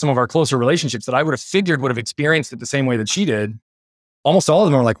even with some of our closer relationships that I would have figured would have experienced it the same way that she did, almost all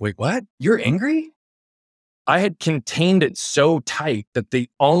of them were like, wait, what? You're angry? I had contained it so tight that the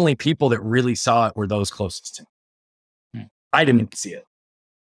only people that really saw it were those closest to me. I didn't see it.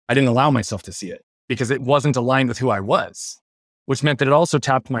 I didn't allow myself to see it because it wasn't aligned with who I was, which meant that it also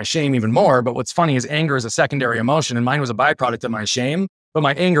tapped my shame even more. But what's funny is anger is a secondary emotion, and mine was a byproduct of my shame, but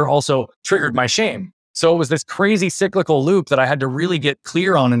my anger also triggered my shame. So it was this crazy cyclical loop that I had to really get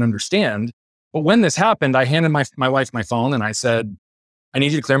clear on and understand. But when this happened, I handed my wife my phone and I said, I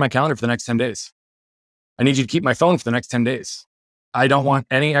need you to clear my calendar for the next 10 days. I need you to keep my phone for the next 10 days. I don't want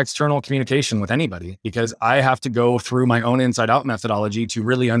any external communication with anybody because I have to go through my own inside out methodology to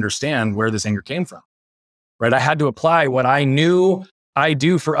really understand where this anger came from, right? I had to apply what I knew I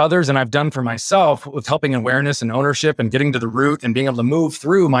do for others and I've done for myself with helping awareness and ownership and getting to the root and being able to move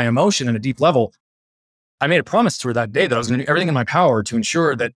through my emotion at a deep level. I made a promise to her that day that I was going to do everything in my power to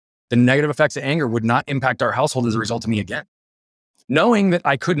ensure that the negative effects of anger would not impact our household as a result of me again. Knowing that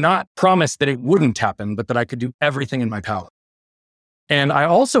I could not promise that it wouldn't happen, but that I could do everything in my power. And I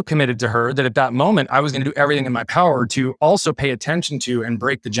also committed to her that at that moment, I was going to do everything in my power to also pay attention to and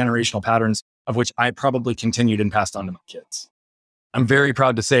break the generational patterns of which I probably continued and passed on to my kids. I'm very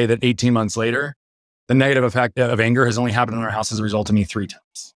proud to say that 18 months later, the negative effect of anger has only happened in our house as a result of me 3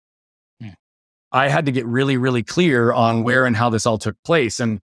 times. I had to get really, really clear on where and how this all took place.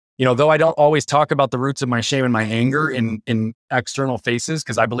 And, though I don't always talk about the roots of my shame and my anger in external faces,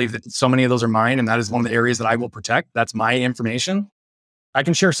 because I believe that so many of those are mine, and that is one of the areas that I will protect. That's my information. I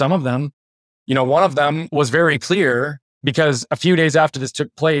can share some of them. One of them was very clear because a few days after this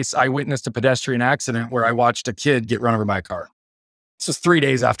took place, I witnessed a pedestrian accident where I watched a kid get run over by a car. This was 3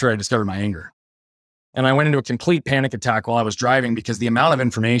 days after I discovered my anger. And I went into a complete panic attack while I was driving because the amount of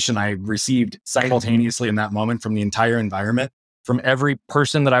information I received simultaneously in that moment from the entire environment, from every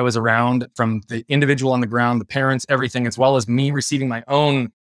person that I was around, from the individual on the ground, the parents, everything, as well as me receiving my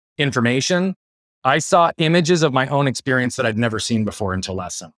own information, I saw images of my own experience that I'd never seen before until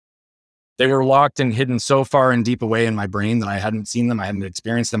last summer. They were locked and hidden so far and deep away in my brain that I hadn't seen them, I hadn't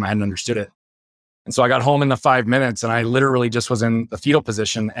experienced them, I hadn't understood it. And so I got home in the 5 minutes and I literally just was in the fetal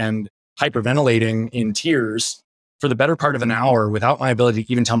position and hyperventilating in tears for the better part of an hour without my ability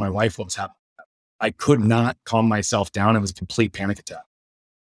to even tell my wife what was happening. I could not calm myself down. It was a complete panic attack.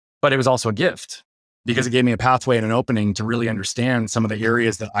 But it was also a gift because it gave me a pathway and an opening to really understand some of the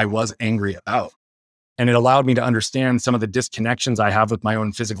areas that I was angry about. And it allowed me to understand some of the disconnections I have with my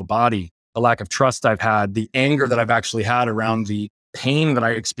own physical body, the lack of trust I've had, the anger that I've actually had around the pain that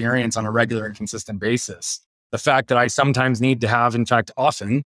I experience on a regular and consistent basis. The fact that I sometimes need to have, in fact,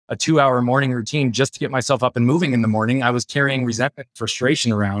 often, a 2-hour morning routine just to get myself up and moving in the morning. I was carrying resentment,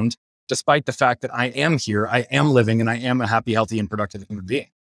 frustration around despite the fact that I am here, I am living, and I am a happy, healthy, and productive human being.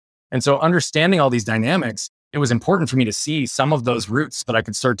 And so understanding all these dynamics, it was important for me to see some of those roots that I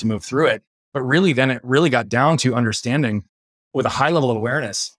could start to move through it. But really, then it really got down to understanding with a high level of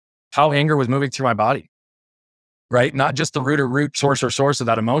awareness how anger was moving through my body, right? Not just the root source of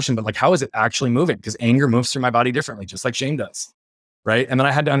that emotion, but like, how is it actually moving? Because anger moves through my body differently, just like shame does, right? And then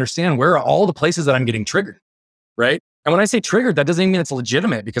I had to understand, where are all the places that I'm getting triggered, right? And when I say triggered, that doesn't even mean it's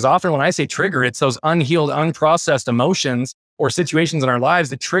legitimate, because often when I say trigger, it's those unhealed, unprocessed emotions or situations in our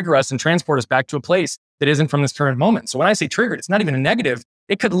lives that trigger us and transport us back to a place that isn't from this current moment. So when I say triggered, it's not even a negative.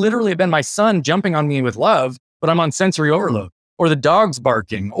 It could literally have been my son jumping on me with love, but I'm on sensory overload, or the dog's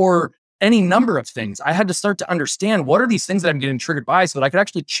barking, or any number of things. I had to start to understand, what are these things that I'm getting triggered by, so that I could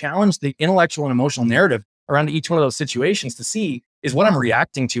actually challenge the intellectual and emotional narrative around each one of those situations to see, is what I'm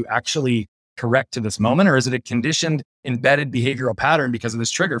reacting to actually correct to this moment, or is it a conditioned, embedded behavioral pattern because of this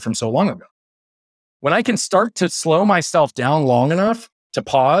trigger from so long ago? When I can start to slow myself down long enough to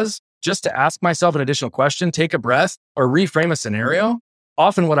pause, just to ask myself an additional question, take a breath, or reframe a scenario,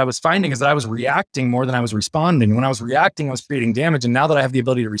 often what I was finding is that I was reacting more than I was responding. When I was reacting, I was creating damage. And now that I have the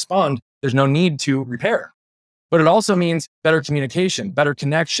ability to respond, there's no need to repair. But it also means better communication, better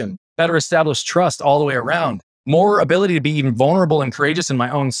connection, better established trust all the way around, more ability to be even vulnerable and courageous in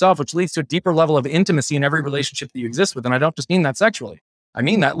my own self, which leads to a deeper level of intimacy in every relationship that you exist with. And I don't just mean that sexually. I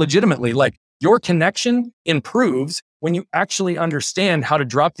mean that legitimately. Like, your connection improves when you actually understand how to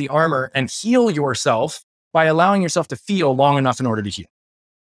drop the armor and heal yourself by allowing yourself to feel long enough in order to heal.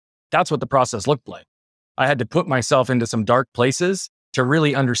 That's what the process looked like. I had to put myself into some dark places to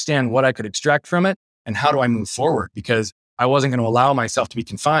really understand what I could extract from it and how do I move forward, because I wasn't going to allow myself to be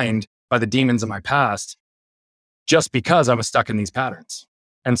confined by the demons of my past just because I was stuck in these patterns.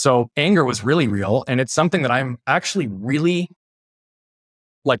 And so anger was really real. And it's something that I'm actually really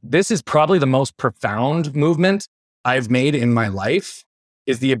like, this is probably the most profound movement I've made in my life,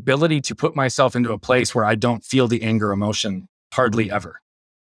 is the ability to put myself into a place where I don't feel the anger emotion hardly ever.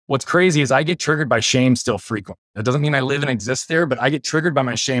 What's crazy is I get triggered by shame still frequently. That doesn't mean I live and exist there, but I get triggered by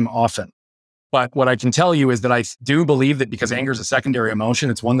my shame often. But what I can tell you is that I do believe that because anger is a secondary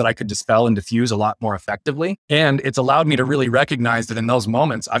emotion, it's one that I could dispel and diffuse a lot more effectively. And it's allowed me to really recognize that in those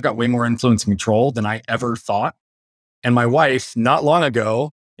moments, I've got way more influence and control than I ever thought. And my wife, not long ago,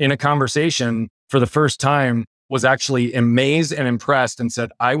 in a conversation for the first time, was actually amazed and impressed and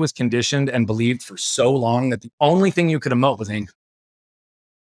said, I was conditioned and believed for so long that the only thing you could emote was anger.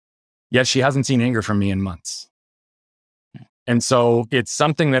 Yet she hasn't seen anger from me in months. And so it's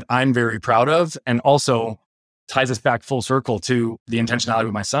something that I'm very proud of, and also ties us back full circle to the intentionality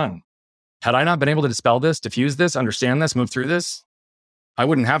with my son. Had I not been able to dispel this, diffuse this, understand this, move through this, I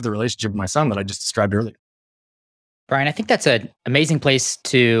wouldn't have the relationship with my son that I just described earlier. Brian, I think that's an amazing place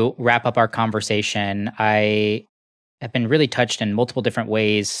to wrap up our conversation. I have been really touched in multiple different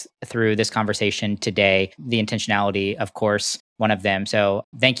ways through this conversation today. The intentionality, of course, one of them. So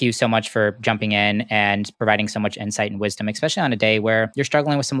thank you so much for jumping in and providing so much insight and wisdom, especially on a day where you're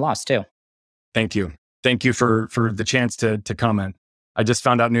struggling with some loss too. Thank you. Thank you for the chance to comment. I just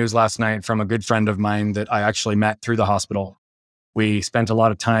found out news last night from a good friend of mine that I actually met through the hospital. We spent a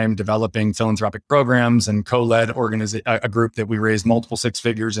lot of time developing philanthropic programs and co-led a group that we raised multiple six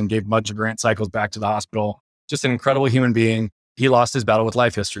figures and gave a bunch of grant cycles back to the hospital. Just an incredible human being. He lost his battle with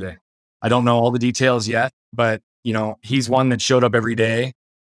life yesterday. I don't know all the details yet, but he's one that showed up every day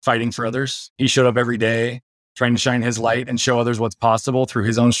fighting for others. He showed up every day trying to shine his light and show others what's possible through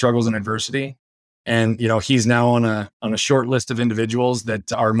his own struggles and adversity. And he's now on a short list of individuals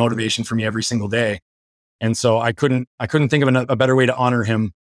that are motivation for me every single day. And so I couldn't think of a better way to honor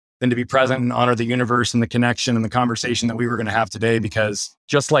him than to be present and honor the universe and the connection and the conversation that we were going to have today. Because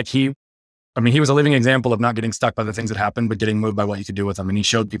just like he was a living example of not getting stuck by the things that happened, but getting moved by what you could do with them. And he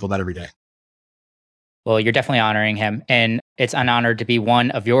showed people that every day. Well, you're definitely honoring him. And it's an honor to be one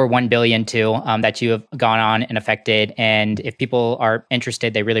of your 1 billion too, that you have gone on and affected. And if people are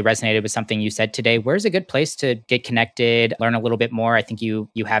interested, they really resonated with something you said today, where's a good place to get connected, learn a little bit more? I think you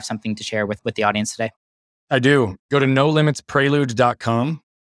have something to share with the audience today. I do. Go to nolimitprelude.com.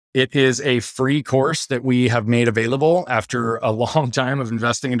 It is a free course that we have made available after a long time of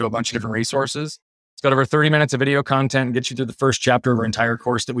investing into a bunch of different resources. It's got over 30 minutes of video content and gets you through the first chapter of our entire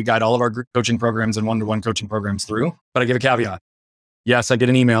course that we guide all of our group coaching programs and one-to-one coaching programs through. But I give a caveat. Yes, I get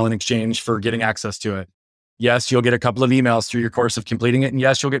an email in exchange for getting access to it. Yes, you'll get a couple of emails through your course of completing it. And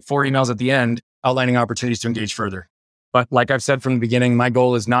yes, you'll get 4 emails at the end outlining opportunities to engage further. But like I've said from the beginning, my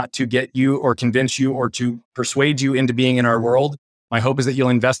goal is not to get you or convince you or to persuade you into being in our world. My hope is that you'll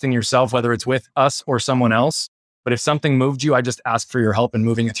invest in yourself, whether it's with us or someone else, But if something moved you, I just ask for your help in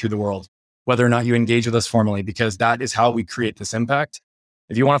moving it through the world, whether or not you engage with us formally, because that is how we create this impact.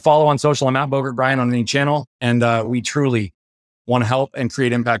 If you want to follow on social, I'm at Bogert Brian on any channel. And we truly want to help and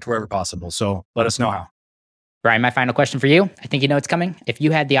create impact wherever possible. So let us know how. Brian, my final question for you. I think you know it's coming. If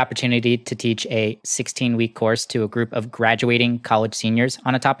you had the opportunity to teach a 16-week course to a group of graduating college seniors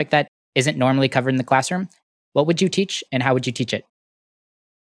on a topic that isn't normally covered in the classroom, what would you teach and how would you teach it?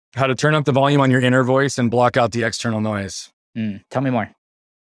 How to turn up the volume on your inner voice and block out the external noise. Tell me more.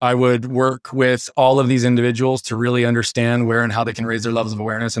 I would work with all of these individuals to really understand where and how they can raise their levels of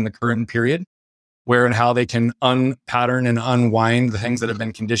awareness in the current period, where and how they can unpattern and unwind the things that have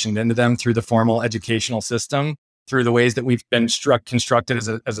been conditioned into them through the formal educational system, through the ways that we've been constructed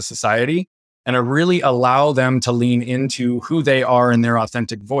as a society, and to really allow them to lean into who they are in their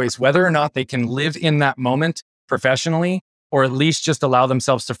authentic voice, whether or not they can live in that moment professionally, or at least just allow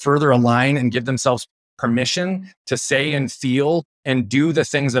themselves to further align and give themselves permission to say and feel and do the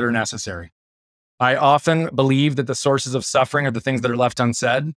things that are necessary. I often believe that the sources of suffering are the things that are left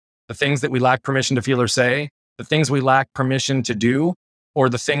unsaid, the things that we lack permission to feel or say, the things we lack permission to do, or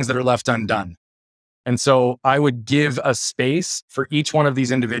the things that are left undone. And so I would give a space for each one of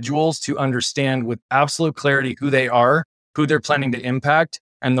these individuals to understand with absolute clarity who they are, who they're planning to impact,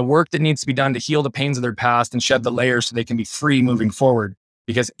 and the work that needs to be done to heal the pains of their past and shed the layers so they can be free moving forward.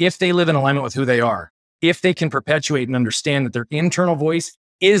 Because if they live in alignment with who they are, if they can perpetuate and understand that their internal voice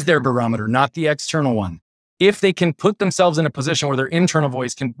is their barometer, not the external one, if they can put themselves in a position where their internal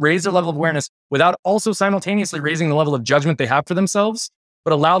voice can raise their level of awareness without also simultaneously raising the level of judgment they have for themselves,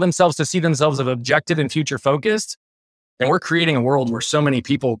 but allow themselves to see themselves as objective and future focused, then we're creating a world where so many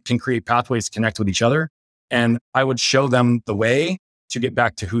people can create pathways to connect with each other. And I would show them the way to get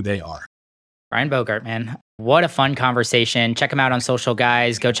back to who they are. Brian Bogert, man. What a fun conversation. Check him out on social,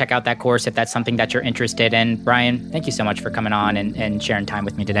 guys. Go check out that course if that's something that you're interested in. Brian, thank you so much for coming on and sharing time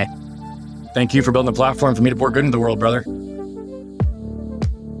with me today. Thank you for building a platform for me to pour good into the world, brother.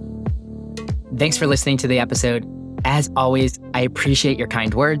 Thanks for listening to the episode. As always, I appreciate your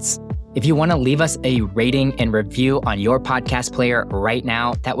kind words. If you want to leave us a rating and review on your podcast player right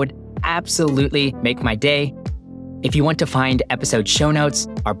now, that would absolutely make my day. If you want to find episode show notes,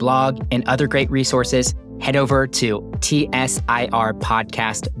 our blog, and other great resources, head over to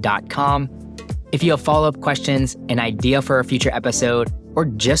tsirpodcast.com. If you have follow-up questions, an idea for a future episode, or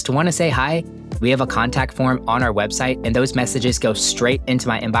just want to say hi, we have a contact form on our website, and those messages go straight into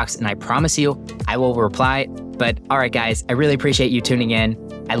my inbox, and I promise you, I will reply. But all right, guys, I really appreciate you tuning in.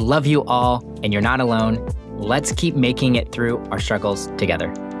 I love you all, and you're not alone. Let's keep making it through our struggles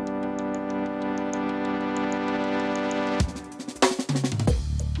together.